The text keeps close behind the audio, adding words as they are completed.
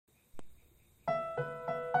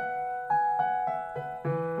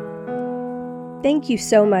Thank you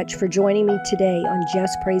so much for joining me today on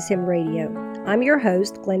Just Praise Him Radio. I'm your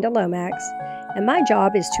host, Glenda Lomax, and my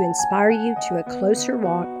job is to inspire you to a closer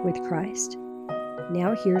walk with Christ.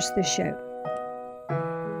 Now here's the show.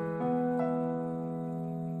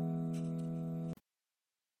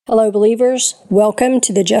 Hello, believers. Welcome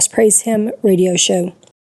to the Just Praise Him Radio Show.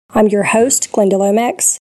 I'm your host, Glenda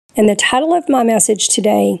Lomax, and the title of my message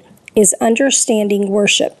today is Understanding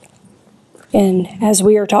Worship. And as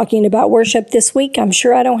we are talking about worship this week, I'm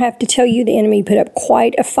sure I don't have to tell you the enemy put up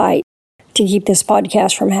quite a fight to keep this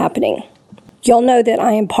podcast from happening. Y'all know that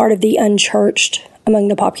I am part of the unchurched among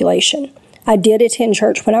the population. I did attend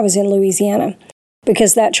church when I was in Louisiana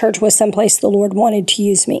because that church was someplace the Lord wanted to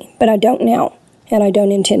use me, but I don't now, and I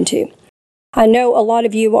don't intend to. I know a lot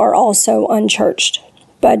of you are also unchurched,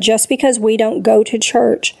 but just because we don't go to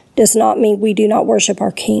church does not mean we do not worship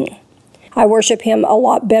our King. I worship Him a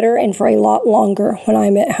lot better and for a lot longer when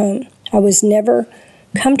I'm at home. I was never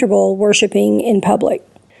comfortable worshiping in public.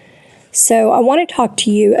 So I want to talk to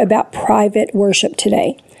you about private worship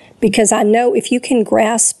today, because I know if you can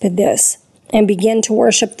grasp this and begin to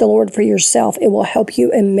worship the Lord for yourself, it will help you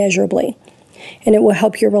immeasurably, and it will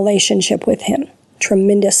help your relationship with Him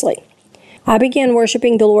tremendously. I began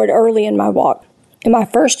worshiping the Lord early in my walk. In my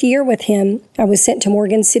first year with Him, I was sent to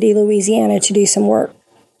Morgan City, Louisiana to do some work.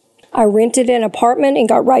 I rented an apartment and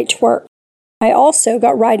got right to work. I also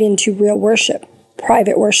got right into real worship,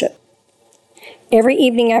 private worship. Every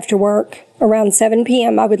evening after work, around 7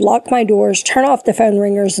 p.m., I would lock my doors, turn off the phone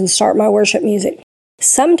ringers, and start my worship music.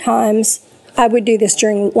 Sometimes I would do this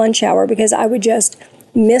during lunch hour because I would just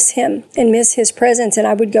miss Him and miss His presence, and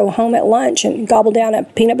I would go home at lunch and gobble down a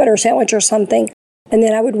peanut butter sandwich or something, and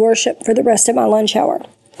then I would worship for the rest of my lunch hour.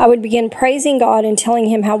 I would begin praising God and telling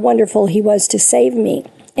Him how wonderful He was to save me,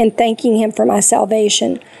 and thanking Him for my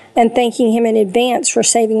salvation, and thanking Him in advance for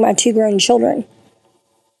saving my 2 grown children.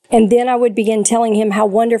 And then I would begin telling Him how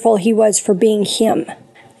wonderful He was for being Him.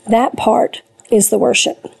 That part is the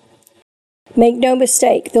worship. Make no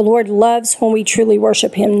mistake, the Lord loves when we truly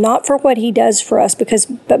worship Him, not for what He does for us,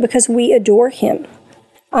 but because we adore Him.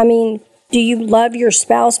 I mean, do you love your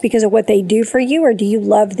spouse because of what they do for you, or do you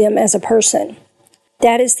love them as a person?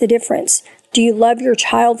 That is the difference. Do you love your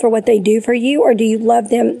child for what they do for you, or do you love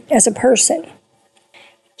them as a person?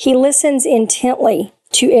 He listens intently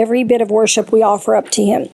to every bit of worship we offer up to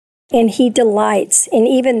Him, and He delights in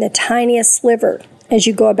even the tiniest sliver as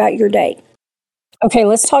you go about your day. Okay,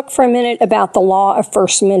 let's talk for a minute about the law of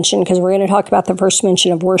first mention, because we're going to talk about the first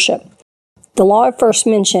mention of worship. The law of first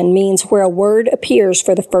mention means where a word appears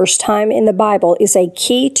for the first time in the Bible is a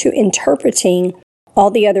key to interpreting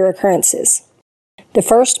all the other occurrences. The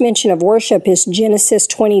first mention of worship is Genesis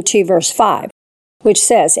 22, verse 5, which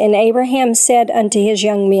says, And Abraham said unto his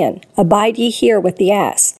young men, Abide ye here with the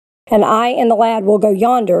ass, and I and the lad will go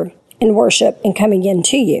yonder and worship and come again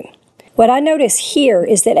to you. What I notice here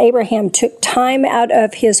is that Abraham took time out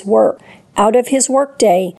of his work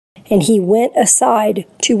day, and he went aside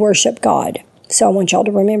to worship God. So I want y'all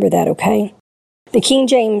to remember that, okay? The King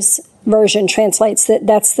James Version translates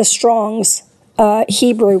that's the Strong's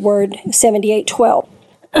Hebrew word 7812,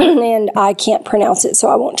 and I can't pronounce it, so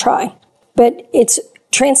I won't try. But it's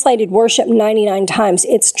translated worship 99 times.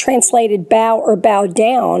 It's translated bow or bow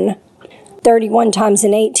down 31 times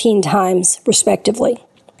and 18 times, respectively.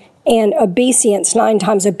 And obeisance 9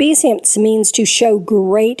 times. Obeisance means to show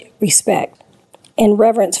great respect, and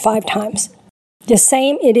reverence 5 times.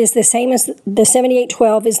 It is the same as the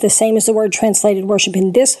 7812 is the same as the word translated worship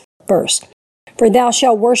in this verse. For thou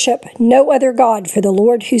shalt worship no other God, for the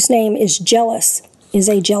Lord whose name is jealous is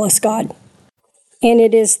a jealous God. And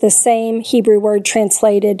it is the same Hebrew word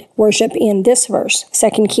translated worship in this verse,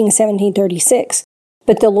 2 Kings 17:36.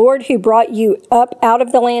 But the Lord who brought you up out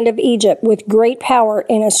of the land of Egypt with great power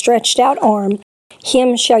and a stretched out arm,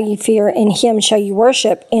 Him shall you fear, and Him shall you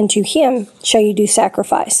worship, and to Him shall you do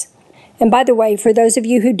sacrifice. And by the way, for those of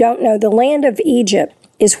you who don't know, the land of Egypt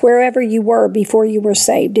is wherever you were before you were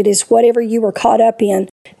saved. It is whatever you were caught up in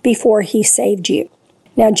before He saved you.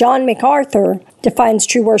 Now, John MacArthur defines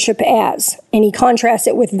true worship as, and he contrasts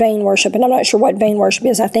it with vain worship, and I'm not sure what vain worship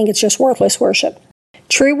is. I think it's just worthless worship.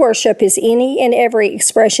 True worship is any and every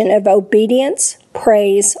expression of obedience,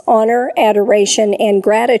 praise, honor, adoration, and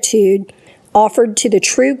gratitude offered to the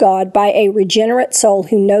true God by a regenerate soul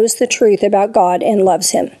who knows the truth about God and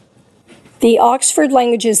loves Him. The Oxford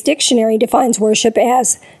Languages Dictionary defines worship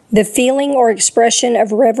as the feeling or expression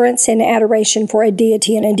of reverence and adoration for a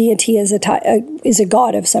deity, and a deity is a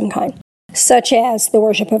god of some kind, such as the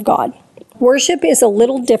worship of God. Worship is a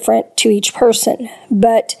little different to each person,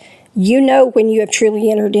 but You know when you have truly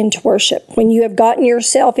entered into worship, when you have gotten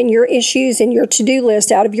yourself and your issues and your to-do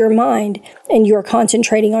list out of your mind and you're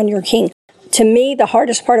concentrating on your King. To me, the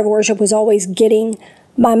hardest part of worship was always getting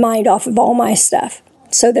my mind off of all my stuff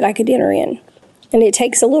so that I could enter in. And it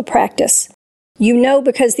takes a little practice. You know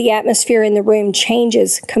because the atmosphere in the room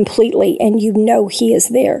changes completely and you know He is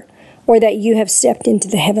there, or that you have stepped into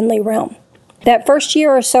the heavenly realm. That first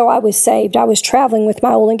year or so I was saved, I was traveling with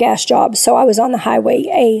my oil and gas job, so I was on the highway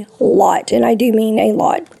a lot, and I do mean a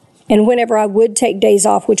lot. And whenever I would take days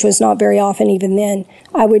off, which was not very often even then,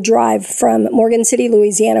 I would drive from Morgan City,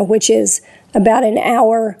 Louisiana, which is about an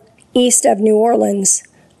hour east of New Orleans,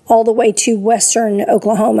 all the way to western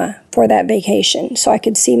Oklahoma for that vacation, so I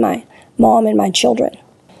could see my mom and my children.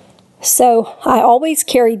 So I always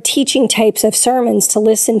carried teaching tapes of sermons to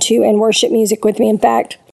listen to and worship music with me. In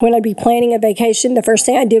fact, when I'd be planning a vacation, the first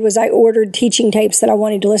thing I did was I ordered teaching tapes that I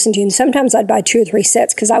wanted to listen to. And sometimes I'd buy 2 or 3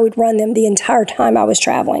 sets because I would run them the entire time I was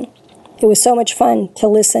traveling. It was so much fun to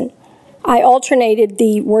listen. I alternated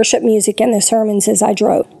the worship music and the sermons as I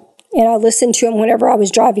drove. And I listened to them whenever I was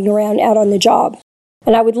driving around out on the job.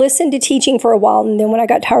 And I would listen to teaching for a while. And then when I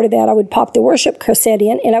got tired of that, I would pop the worship cassette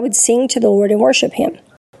in and I would sing to the Lord and worship Him.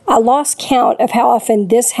 I lost count of how often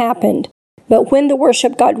this happened. But when the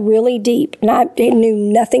worship got really deep, and I knew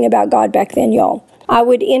nothing about God back then, y'all, I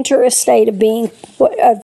would enter a state of being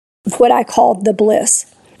of what I called the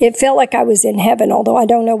bliss. It felt like I was in heaven, although I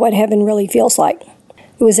don't know what heaven really feels like.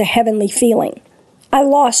 It was a heavenly feeling. I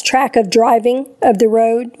lost track of driving, of the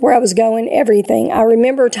road, where I was going, everything. I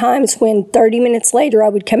remember times when 30 minutes later I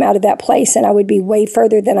would come out of that place and I would be way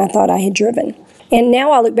further than I thought I had driven. And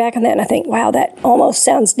now I look back on that and I think, wow, that almost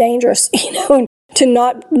sounds dangerous, to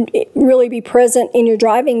not really be present in your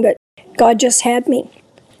driving, but God just had me,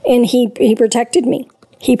 and He protected me.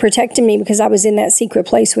 He protected me because I was in that secret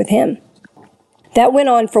place with Him. That went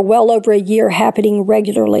on for well over a year, happening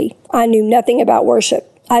regularly. I knew nothing about worship.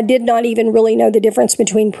 I did not even really know the difference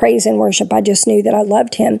between praise and worship. I just knew that I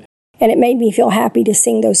loved Him, and it made me feel happy to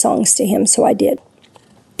sing those songs to Him, so I did.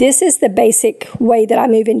 This is the basic way that I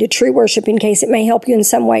move into true worship, in case it may help you in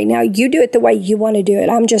some way. Now, you do it the way you want to do it.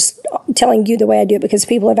 I'm just telling you the way I do it because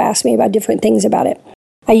people have asked me about different things about it.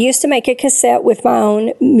 I used to make a cassette with my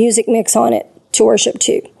own music mix on it to worship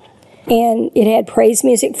to. And it had praise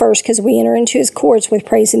music first because we enter into His chords with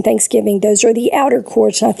praise and thanksgiving. Those are the outer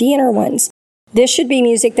chords, not the inner ones. This should be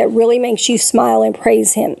music that really makes you smile and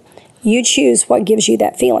praise Him. You choose what gives you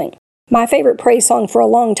that feeling. My favorite praise song for a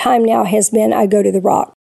long time now has been I Go to the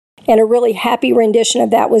Rock. And a really happy rendition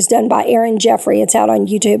of that was done by Aaron Jeffrey. It's out on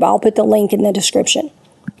YouTube. I'll put the link in the description.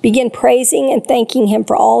 Begin praising and thanking Him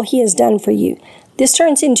for all He has done for you. This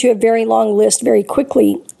turns into a very long list very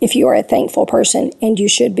quickly if you are a thankful person, and you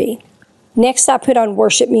should be. Next, I put on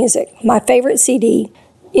worship music. My favorite CD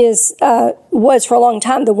was for a long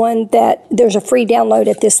time the one that there's a free download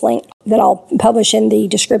at this link that I'll publish in the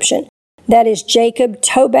description. That is Jacob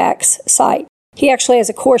Toback's site. He actually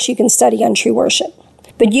has a course you can study on true worship.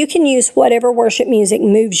 But you can use whatever worship music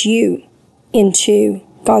moves you into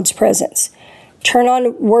God's presence. Turn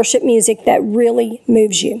on worship music that really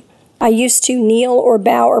moves you. I used to kneel or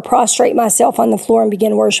bow or prostrate myself on the floor and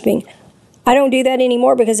begin worshiping. I don't do that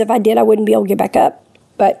anymore because if I did, I wouldn't be able to get back up.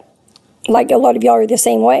 But like a lot of y'all are the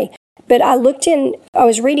same way. But I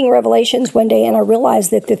was reading Revelations one day and I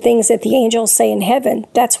realized that the things that the angels say in heaven,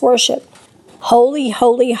 that's worship. Holy,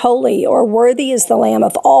 holy, holy, or worthy is the Lamb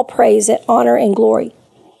of all praise and honor and glory.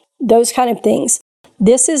 Those kind of things.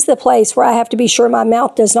 This is the place where I have to be sure my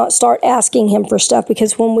mouth does not start asking Him for stuff,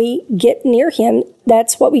 because when we get near Him,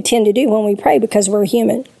 that's what we tend to do when we pray because we're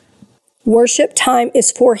human. Worship time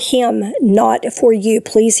is for Him, not for you.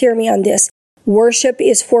 Please hear me on this. Worship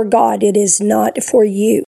is for God. It is not for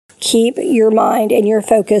you. Keep your mind and your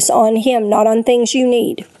focus on Him, not on things you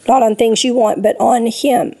need, not on things you want, but on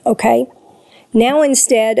Him, okay? Now,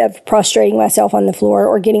 instead of prostrating myself on the floor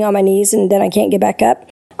or getting on my knees and then I can't get back up,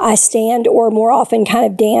 I stand or more often kind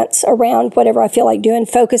of dance around whatever I feel like doing,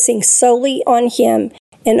 focusing solely on Him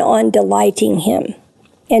and on delighting Him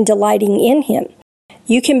and delighting in Him.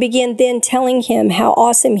 You can begin then telling Him how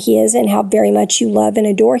awesome He is and how very much you love and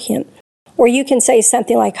adore Him. Or you can say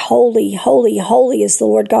something like, holy, holy, holy is the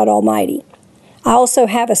Lord God Almighty. I also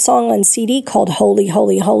have a song on CD called Holy,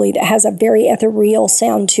 Holy, Holy that has a very ethereal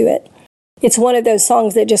sound to it. It's one of those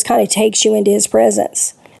songs that just kind of takes you into His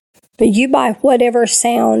presence. But you buy whatever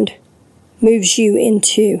sound moves you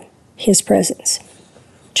into His presence.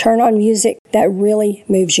 Turn on music that really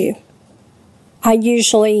moves you. I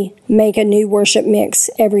usually make a new worship mix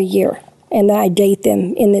every year, and then I date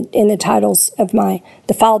them in the titles of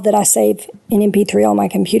the file that I save in MP3 on my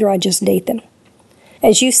computer. I just date them.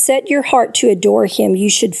 As you set your heart to adore Him, you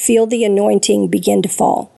should feel the anointing begin to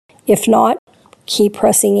fall. If not, keep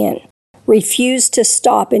pressing in. Refuse to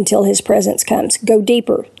stop until His presence comes. Go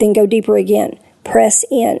deeper, then go deeper again. Press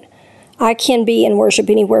in. I can be in worship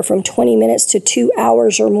anywhere from 20 minutes to 2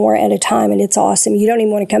 hours or more at a time, and it's awesome. You don't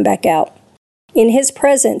even want to come back out. In His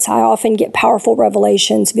presence, I often get powerful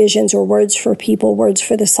revelations, visions, or words for people, words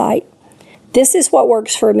for the sight. This is what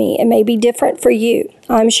works for me. It may be different for you.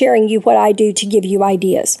 I'm sharing you what I do to give you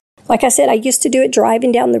ideas. Like I said, I used to do it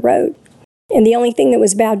driving down the road, and the only thing that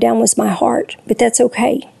was bowed down was my heart, but that's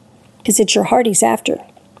okay, because it's your heart He's after.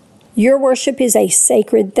 Your worship is a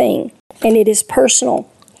sacred thing, and it is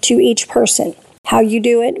personal to each person. How you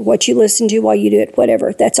do it, what you listen to while you do it,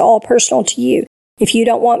 whatever. That's all personal to you. If you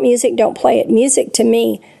don't want music, don't play it. Music to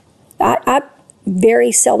me, I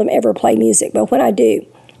very seldom ever play music, but when I do,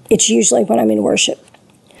 it's usually when I'm in worship.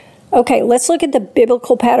 Okay, let's look at the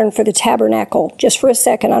biblical pattern for the tabernacle just for a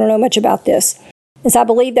second. I don't know much about this, as I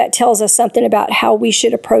believe that tells us something about how we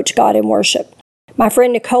should approach God in worship. My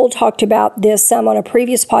friend Nicole talked about this some on a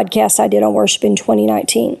previous podcast I did on worship in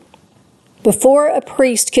 2019. Before a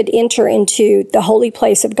priest could enter into the holy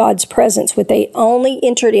place of God's presence, which they only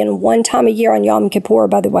entered in one time a year on Yom Kippur,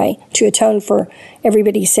 by the way, to atone for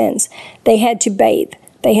everybody's sins, they had to bathe.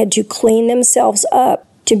 They had to clean themselves up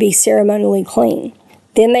to be ceremonially clean.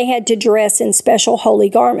 Then they had to dress in special holy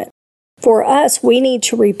garments. For us, we need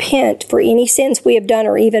to repent for any sins we have done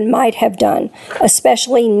or even might have done,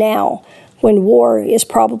 especially now when war is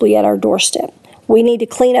probably at our doorstep. We need to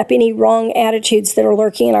clean up any wrong attitudes that are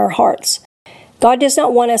lurking in our hearts. God does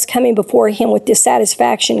not want us coming before Him with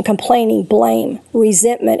dissatisfaction, complaining, blame,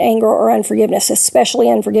 resentment, anger, or unforgiveness, especially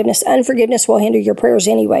unforgiveness. Unforgiveness will hinder your prayers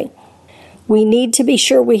anyway. We need to be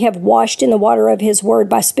sure we have washed in the water of His Word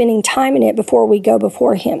by spending time in it before we go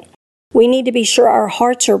before Him. We need to be sure our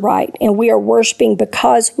hearts are right and we are worshiping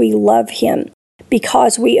because we love Him,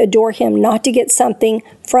 because we adore Him, not to get something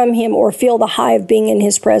from Him or feel the high of being in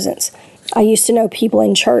His presence. I used to know people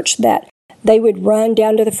in church that they would run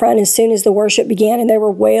down to the front as soon as the worship began, and they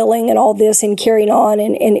were wailing and all this and carrying on,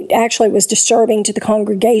 and it actually was disturbing to the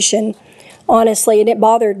congregation, honestly, and it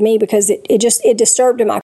bothered me because it disturbed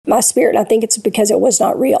my spirit, and I think it's because it was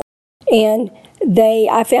not real. And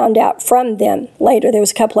I found out from them later, there was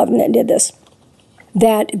a couple of them that did this,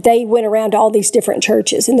 that they went around to all these different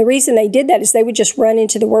churches, and the reason they did that is they would just run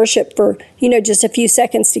into the worship for, just a few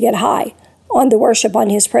seconds to get high on the worship, on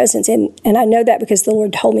His presence, and I know that because the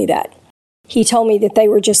Lord told me that. He told me that they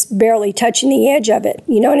were just barely touching the edge of it,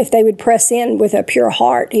 and if they would press in with a pure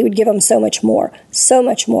heart, He would give them so much more, so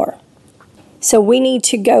much more. So we need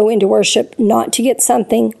to go into worship not to get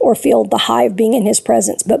something or feel the high of being in His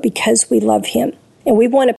presence, but because we love Him. And we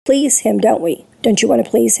want to please Him, don't we? Don't you want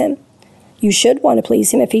to please Him? You should want to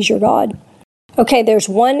please Him if He's your God. Okay, there's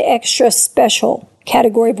one extra special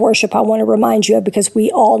category of worship I want to remind you of because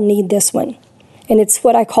we all need this one. And it's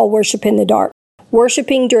what I call worship in the dark.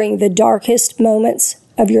 Worshiping during the darkest moments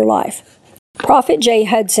of your life. Prophet Jay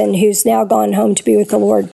Hudson, who's now gone home to be with the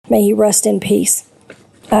Lord, may he rest in peace.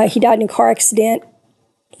 He died in a car accident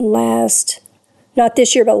not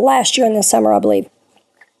this year, but last year in the summer, I believe.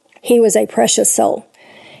 He was a precious soul.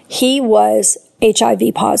 He was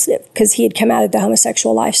HIV positive because he had come out of the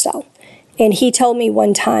homosexual lifestyle. And he told me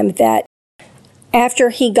one time that after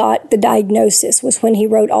he got the diagnosis was when he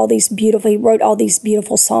wrote all these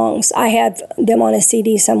beautiful songs. I have them on a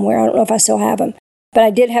CD somewhere. I don't know if I still have them. But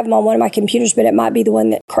I did have them on one of my computers, but it might be the one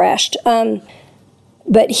that crashed.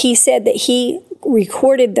 But he said that he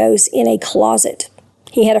recorded those in a closet.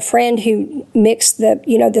 He had a friend who mixed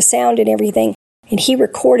the sound and everything, and he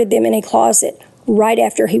recorded them in a closet right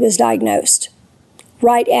after he was diagnosed.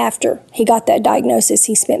 Right after he got that diagnosis,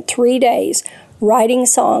 he spent 3 days writing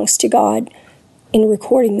songs to God and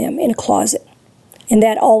recording them in a closet. And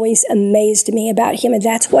that always amazed me about him. And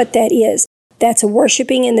that's what that is. That's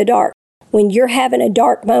worshiping in the dark. When you're having a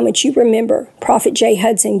dark moment, you remember Prophet Jay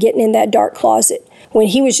Hudson getting in that dark closet when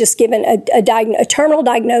he was just given a terminal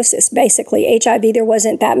diagnosis, basically HIV. There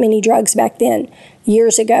wasn't that many drugs back then,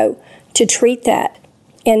 years ago, to treat that.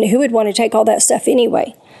 And who would want to take all that stuff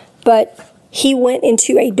anyway? But he went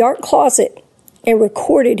into a dark closet and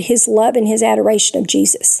recorded his love and his adoration of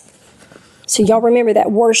Jesus. So y'all remember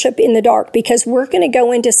that, worship in the dark, because we're going to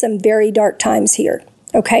go into some very dark times here,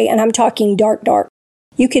 okay? And I'm talking dark, dark.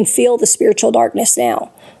 You can feel the spiritual darkness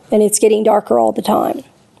now, and it's getting darker all the time.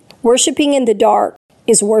 Worshiping in the dark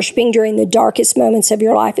is worshiping during the darkest moments of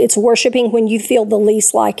your life. It's worshiping when you feel the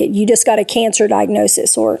least like it. You just got a cancer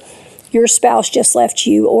diagnosis, or your spouse just left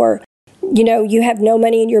you, or you have no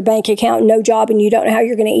money in your bank account, no job, and you don't know how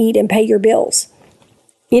you're going to eat and pay your bills.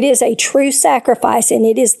 It is a true sacrifice, and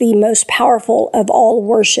it is the most powerful of all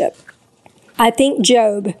worship. I think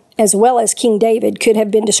Job, as well as King David, could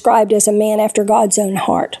have been described as a man after God's own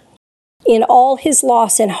heart. In all his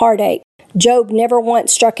loss and heartache, Job never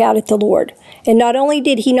once struck out at the Lord. And not only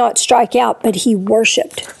did he not strike out, but he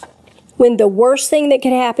worshiped. When the worst thing that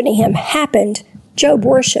could happen to him happened, Job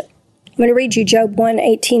worshiped. I'm going to read you Job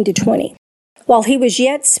 1:18-20. While he was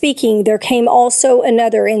yet speaking, there came also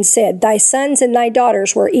another and said, Thy sons and thy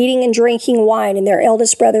daughters were eating and drinking wine in their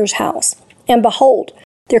eldest brother's house. And behold,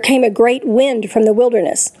 there came a great wind from the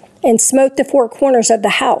wilderness, and smote the four corners of the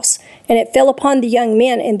house, and it fell upon the young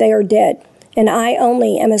men, and they are dead. And I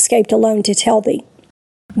only am escaped alone to tell thee.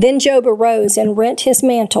 Then Job arose and rent his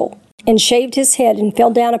mantle, and shaved his head, and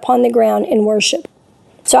fell down upon the ground and worshipped.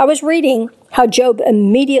 So I was reading how Job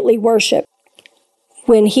immediately worshipped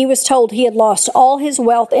when he was told he had lost all his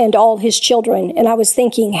wealth and all his children, and I was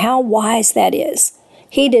thinking how wise that is.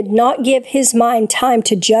 He did not give his mind time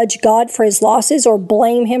to judge God for his losses or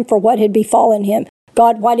blame him for what had befallen him.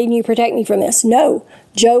 God, why didn't you protect me from this? No.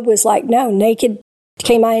 Job was like, no, naked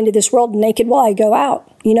came I into this world, naked will I go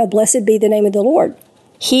out. Blessed be the name of the Lord.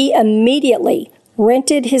 He immediately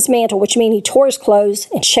rented his mantle, which means he tore his clothes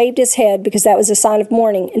and shaved his head because that was a sign of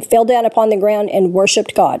mourning, and fell down upon the ground and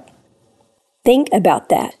worshipped God. Think about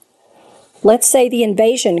that. Let's say the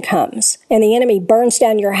invasion comes and the enemy burns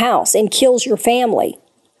down your house and kills your family,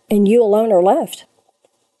 and you alone are left.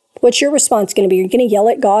 What's your response going to be? Are you going to yell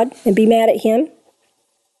at God and be mad at him?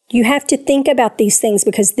 You have to think about these things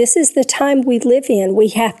because this is the time we live in. We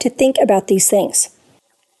have to think about these things.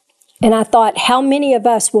 And I thought, how many of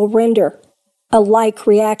us will render a like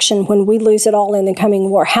reaction when we lose it all in the coming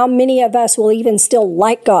war? How many of us will even still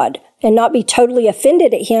like God and not be totally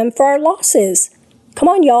offended at him for our losses? Come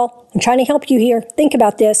on, y'all. I'm trying to help you here. Think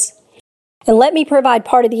about this. And let me provide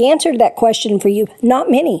part of the answer to that question for you.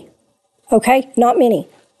 Not many. Okay? Not many.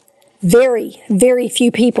 Very, very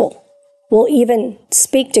few people will even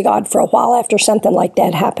speak to God for a while after something like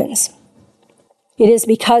that happens. It is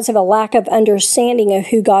because of a lack of understanding of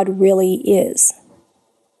who God really is.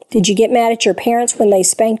 Did you get mad at your parents when they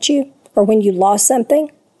spanked you or when you lost something?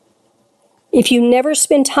 If you never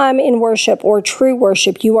spend time in worship or true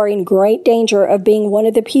worship, you are in great danger of being one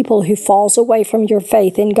of the people who falls away from your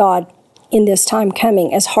faith in God in this time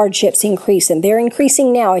coming as hardships increase. And they're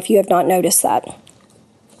increasing now if you have not noticed that.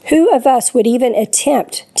 Who of us would even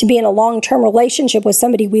attempt to be in a long-term relationship with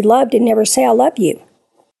somebody we loved and never say, I love you?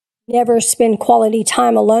 Never spend quality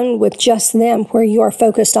time alone with just them where you are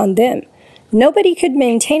focused on them. Nobody could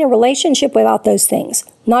maintain a relationship without those things.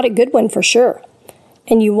 Not a good one for sure.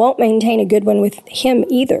 And you won't maintain a good one with him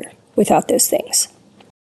either without those things.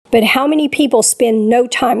 But how many people spend no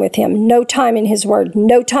time with him, no time in his word,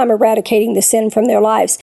 no time eradicating the sin from their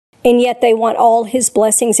lives, and yet they want all his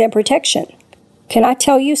blessings and protection? Can I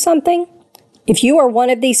tell you something? If you are one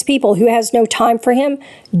of these people who has no time for him,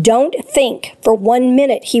 don't think for 1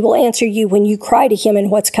 minute he will answer you when you cry to him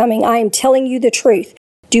and what's coming. I am telling you the truth.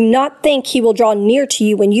 Do not think he will draw near to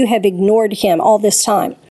you when you have ignored him all this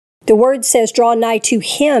time. The word says, draw nigh to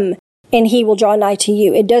him and he will draw nigh to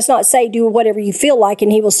you. It does not say do whatever you feel like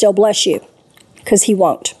and he will still bless you, because he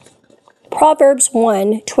won't. Proverbs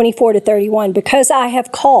 1:24-31, because I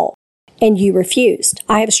have called and you refused.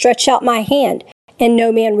 I have stretched out my hand and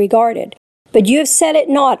no man regarded. But you have set at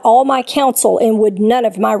naught all my counsel and would none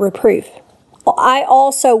of my reproof. I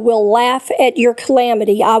also will laugh at your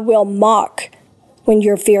calamity. I will mock when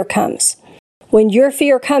your fear comes. When your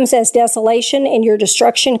fear comes as desolation and your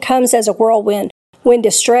destruction comes as a whirlwind, when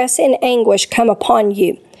distress and anguish come upon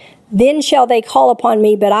you, then shall they call upon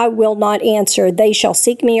me, but I will not answer. They shall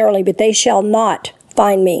seek me early, but they shall not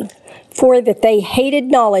find me. For that they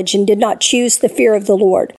hated knowledge and did not choose the fear of the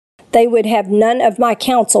Lord. They would have none of my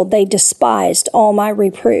counsel. They despised all my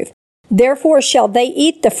reproof. Therefore shall they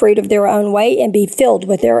eat the fruit of their own way and be filled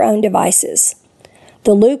with their own devices.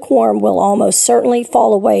 The lukewarm will almost certainly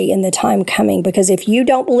fall away in the time coming, because if you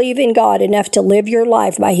don't believe in God enough to live your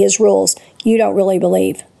life by his rules, you don't really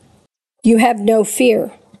believe. You have no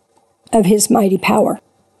fear of his mighty power.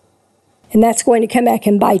 And that's going to come back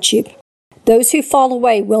and bite you. Those who fall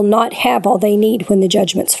away will not have all they need when the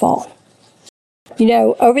judgments fall.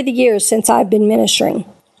 Over the years since I've been ministering,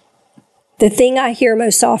 the thing I hear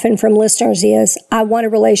most often from listeners is, I want a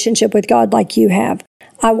relationship with God like you have.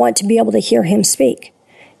 I want to be able to hear him speak.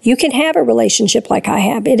 You can have a relationship like I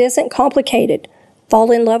have. It isn't complicated.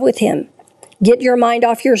 Fall in love with him. Get your mind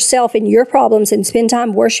off yourself and your problems and spend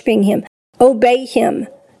time worshiping him. Obey him.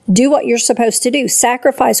 Do what you're supposed to do.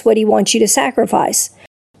 Sacrifice what he wants you to sacrifice.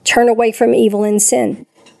 Turn away from evil and sin.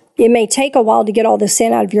 It may take a while to get all the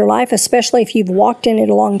sin out of your life, especially if you've walked in it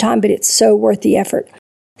a long time, but it's so worth the effort.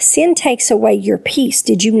 Sin takes away your peace.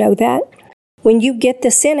 Did you know that? When you get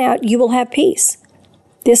the sin out, you will have peace.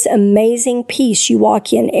 This amazing peace you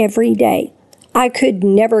walk in every day. I could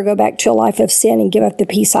never go back to a life of sin and give up the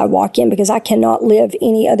peace I walk in because I cannot live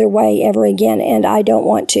any other way ever again, and I don't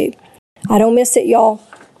want to. I don't miss it, y'all,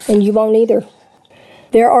 and you won't either.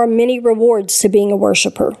 There are many rewards to being a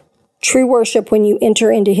worshiper. True worship, when you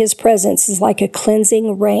enter into His presence, is like a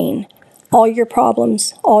cleansing rain. All your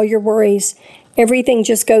problems, all your worries, everything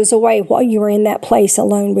just goes away while you are in that place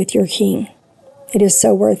alone with your King. It is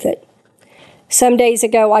so worth it. Some days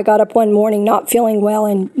ago, I got up one morning not feeling well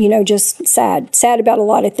and, just sad. Sad about a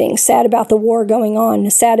lot of things. Sad about the war going on.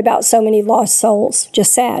 Sad about so many lost souls.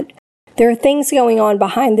 Just sad. There are things going on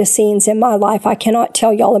behind the scenes in my life I cannot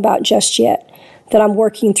tell y'all about just yet, that I'm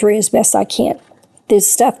working through as best I can. This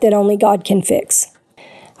stuff that only God can fix.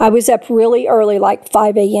 I was up really early, like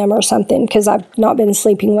 5 a.m. or something, because I've not been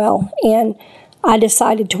sleeping well, and I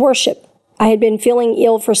decided to worship. I had been feeling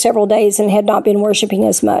ill for several days and had not been worshiping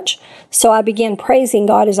as much. So I began praising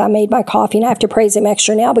God as I made my coffee, and I have to praise Him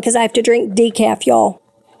extra now because I have to drink decaf, y'all.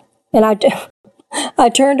 And I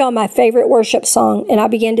turned on my favorite worship song, and I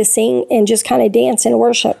began to sing and just kind of dance and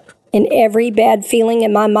worship. And every bad feeling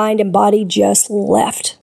in my mind and body just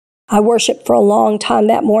left. I worshiped for a long time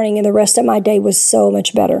that morning, and the rest of my day was so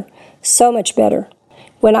much better. So much better.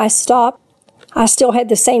 When I stopped, I still had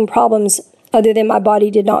the same problems, other than my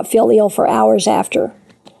body did not feel ill for hours after.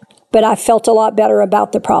 But I felt a lot better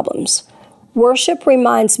about the problems. Worship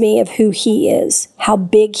reminds me of who He is, how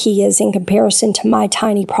big He is in comparison to my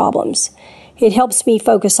tiny problems. It helps me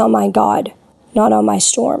focus on my God, not on my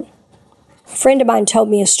storm. A friend of mine told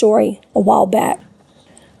me a story a while back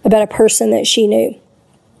about a person that she knew.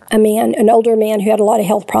 A man, an older man who had a lot of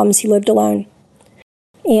health problems. He lived alone.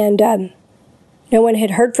 And no one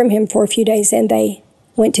had heard from him for a few days, and they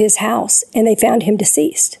went to his house, and they found him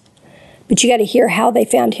deceased. But you got to hear how they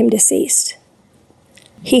found him deceased.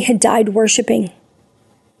 He had died worshiping.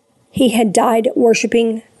 He had died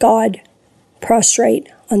worshiping God, prostrate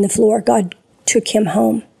on the floor. God took him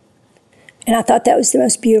home. And I thought that was the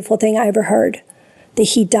most beautiful thing I ever heard, that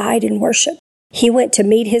he died in worship. He went to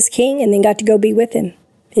meet his King and then got to go be with Him.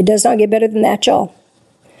 It does not get better than that, y'all.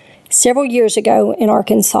 Several years ago in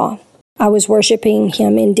Arkansas, I was worshiping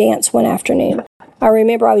Him in dance one afternoon. I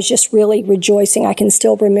remember I was just really rejoicing. I can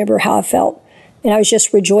still remember how I felt. And I was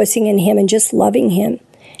just rejoicing in Him and just loving Him.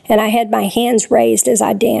 And I had my hands raised as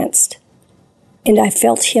I danced. And I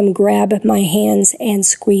felt Him grab my hands and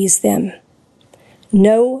squeeze them.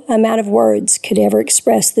 No amount of words could ever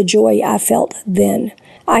express the joy I felt then.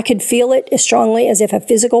 I could feel it as strongly as if a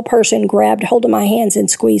physical person grabbed hold of my hands and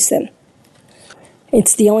squeezed them.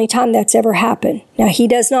 It's the only time that's ever happened. Now, He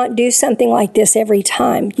does not do something like this every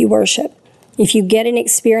time you worship. If you get an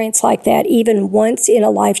experience like that, even once in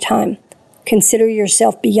a lifetime, consider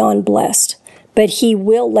yourself beyond blessed. But He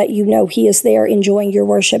will let you know He is there enjoying your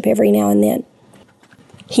worship every now and then.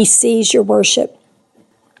 He sees your worship.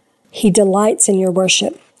 He delights in your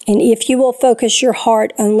worship. And if you will focus your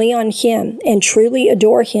heart only on Him and truly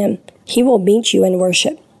adore Him, He will meet you in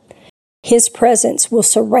worship. His presence will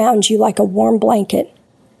surround you like a warm blanket,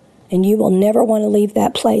 and you will never want to leave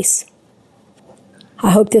that place.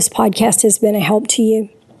 I hope this podcast has been a help to you,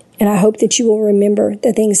 and I hope that you will remember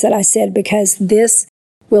the things that I said, because this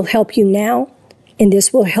will help you now, and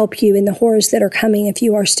this will help you in the horrors that are coming if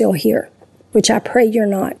you are still here, which I pray you're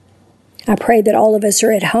not. I pray that all of us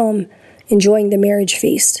are at home enjoying the marriage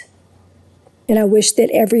feast. And I wish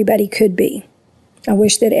that everybody could be. I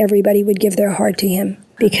wish that everybody would give their heart to Him,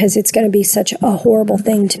 because it's going to be such a horrible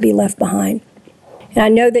thing to be left behind. And I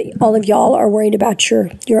know that all of y'all are worried about your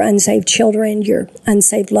unsaved children, your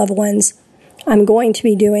unsaved loved ones. I'm going to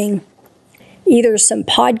be doing either some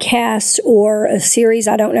podcasts or a series,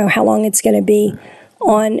 I don't know how long it's going to be,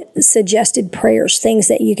 on suggested prayers, things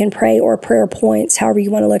that you can pray, or prayer points, however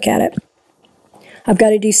you want to look at it. I've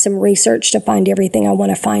got to do some research to find everything I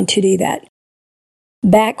want to find to do that.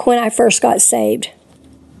 Back when I first got saved,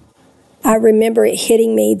 I remember it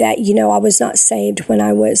hitting me that, I was not saved when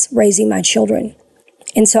I was raising my children.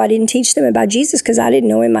 And so I didn't teach them about Jesus because I didn't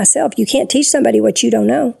know Him myself. You can't teach somebody what you don't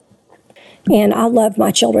know. And I love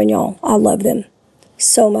my children, y'all. I love them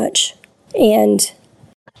so much. And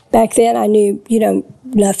back then I knew,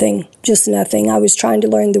 nothing, just nothing. I was trying to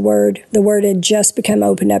learn the Word. The Word had just become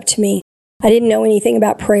opened up to me. I didn't know anything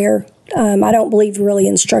about prayer. I don't believe really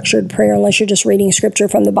in structured prayer unless you're just reading scripture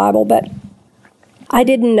from the Bible, but I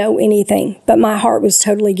didn't know anything, but my heart was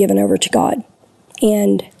totally given over to God.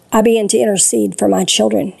 And I began to intercede for my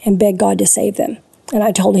children and beg God to save them. And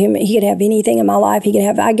I told him he could have anything in my life.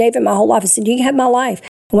 I gave him my whole life. I said, you can have my life.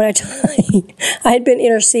 And when I had been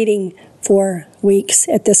interceding for weeks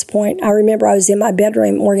at this point. I remember I was in my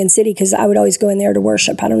bedroom in Morgan City because I would always go in there to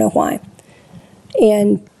worship. I don't know why.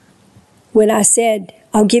 And when I said,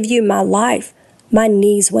 I'll give you my life, my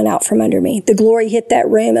knees went out from under me. The glory hit that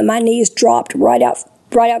room and my knees dropped right out.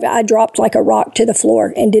 I dropped like a rock to the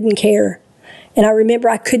floor and didn't care. And I remember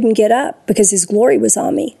I couldn't get up because his glory was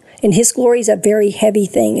on me. And his glory is a very heavy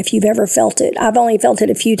thing if you've ever felt it. I've only felt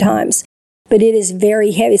it a few times, but it is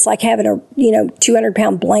very heavy. It's like having a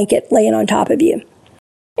 200-pound blanket laying on top of you.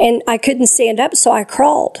 And I couldn't stand up, so I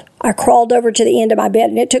crawled. I crawled over to the end of my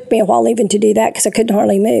bed, and it took me a while even to do that because I couldn't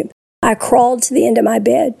hardly move. I crawled to the end of my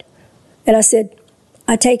bed, and I said,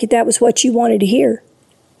 I take it that was what you wanted to hear.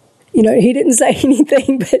 He didn't say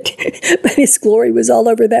anything, but his glory was all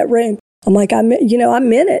over that room. I'm like, I meant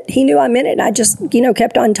it. He knew I meant it. And I just,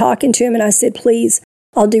 kept on talking to him. And I said, please,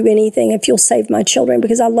 I'll do anything if you'll save my children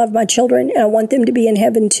because I love my children and I want them to be in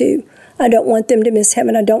heaven too. I don't want them to miss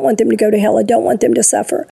heaven. I don't want them to go to hell. I don't want them to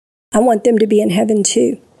suffer. I want them to be in heaven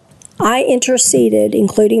too. I interceded,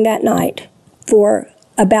 including that night, for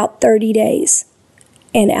about 30 days.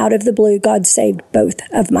 And out of the blue, God saved both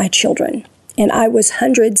of my children. And I was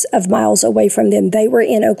hundreds of miles away from them. They were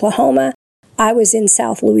in Oklahoma. I was in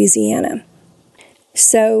South Louisiana.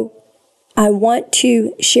 So I want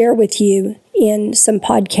to share with you in some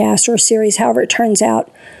podcast or series, however it turns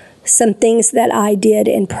out, some things that I did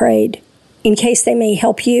and prayed in case they may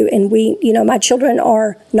help you. And my children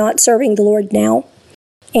are not serving the Lord now.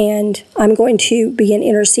 And I'm going to begin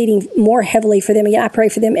interceding more heavily for them. Again, I pray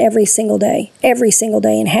for them every single day,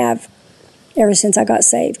 and have ever since I got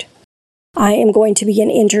saved. I am going to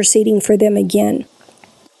begin interceding for them again.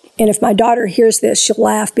 And if my daughter hears this, she'll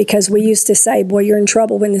laugh because we used to say, boy, you're in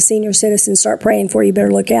trouble when the senior citizens start praying for you. You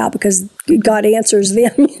better look out because God answers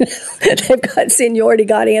them. They've got seniority.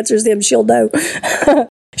 God answers them. She'll know.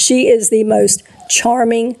 She is the most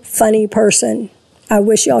charming, funny person. I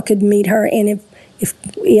wish y'all could meet her. And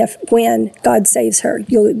when God saves her,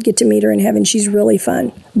 you'll get to meet her in heaven. She's really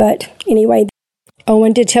fun. But anyway, I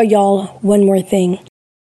wanted to tell y'all one more thing.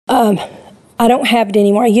 I don't have it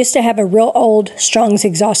anymore. I used to have a real old Strong's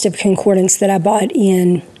Exhaustive Concordance that I bought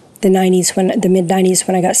in the mid-90s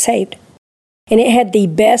when I got saved. And it had the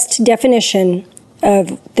best definition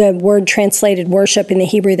of the word translated worship in the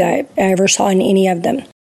Hebrew that I ever saw in any of them.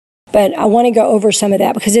 But I want to go over some of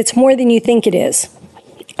that because it's more than you think it is.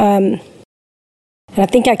 And I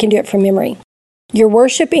think I can do it from memory. Your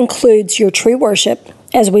worship includes your true worship,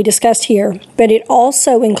 as we discussed here, but it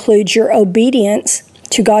also includes your obedience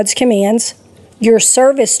to God's commands, your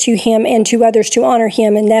service to Him and to others to honor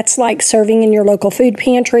Him, and that's like serving in your local food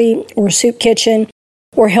pantry or soup kitchen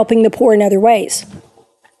or helping the poor in other ways.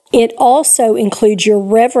 It also includes your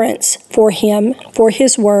reverence for Him, for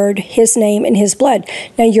His word, His name, and His blood.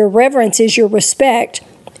 Now, your reverence is your respect,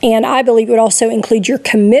 and I believe it would also include your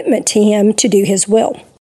commitment to Him to do His will.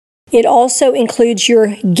 It also includes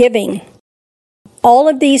your giving. All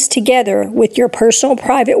of these together with your personal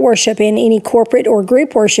private worship and any corporate or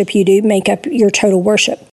group worship you do make up your total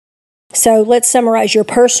worship. So let's summarize your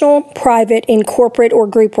personal, private, and corporate or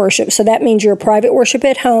group worship. So that means your private worship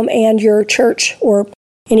at home and your church or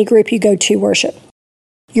any group you go to worship.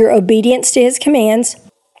 Your obedience to His commands,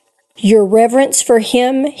 your reverence for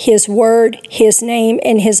Him, His word, His name,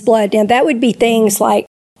 and His blood. Now that would be things like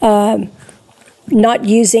not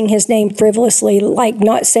using His name frivolously, like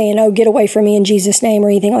not saying, oh, get away from me in Jesus' name or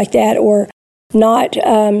anything like that, or not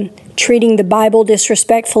treating the Bible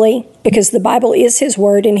disrespectfully, because the Bible is His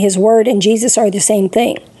word and Jesus are the same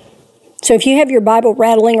thing. So if you have your Bible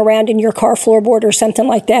rattling around in your car floorboard or something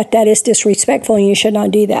like that, that is disrespectful and you should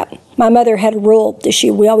not do that. My mother had a rule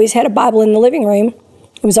that we always had a Bible in the living room.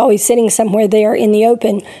 It was always sitting somewhere there in the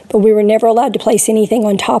open, but we were never allowed to place anything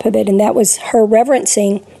on top of it, and that was her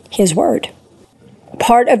reverencing His word.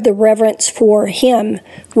 Part of the reverence for Him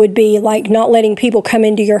would be like not letting people come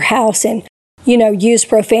into your house and, use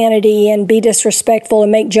profanity and be disrespectful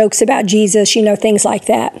and make jokes about Jesus, things like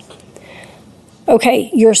that. Okay,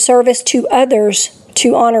 your service to others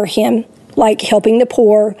to honor Him, like helping the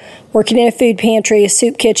poor, working in a food pantry, a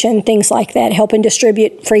soup kitchen, things like that, helping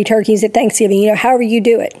distribute free turkeys at Thanksgiving, however you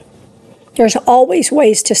do it. There's always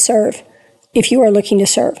ways to serve if you are looking to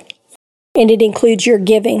serve. And it includes your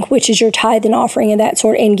giving, which is your tithe and offering and that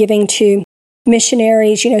sort, and giving to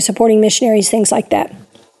missionaries, supporting missionaries, things like that.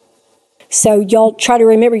 So y'all try to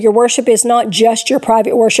remember your worship is not just your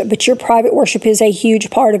private worship, but your private worship is a huge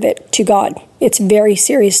part of it to God. It's very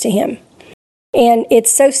serious to Him. And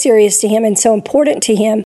it's so serious to Him and so important to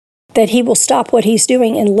Him that He will stop what He's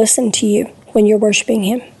doing and listen to you when you're worshiping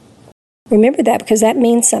Him. Remember that, because that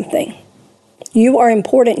means something. You are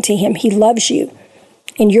important to Him. He loves you,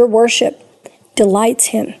 and your worship delights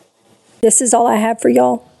Him. This is all I have for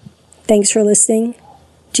y'all. Thanks for listening.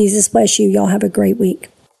 Jesus bless you. Y'all have a great week.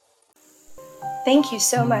 Thank you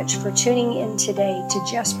so much for tuning in today to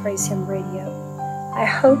Just Praise Him Radio. I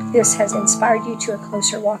hope this has inspired you to a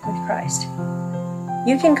closer walk with Christ.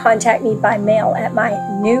 You can contact me by mail at my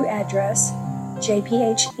new address,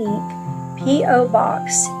 JPH Inc., P.O.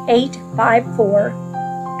 Box 854,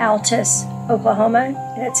 Altus, Oklahoma.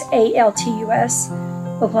 That's ALTUS,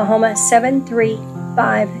 Oklahoma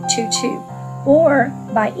 73522. Or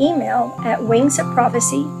by email at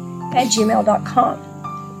wingsofprophecy@gmail.com.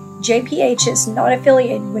 JPH is not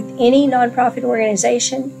affiliated with any nonprofit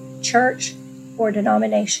organization, church, or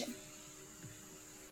denomination.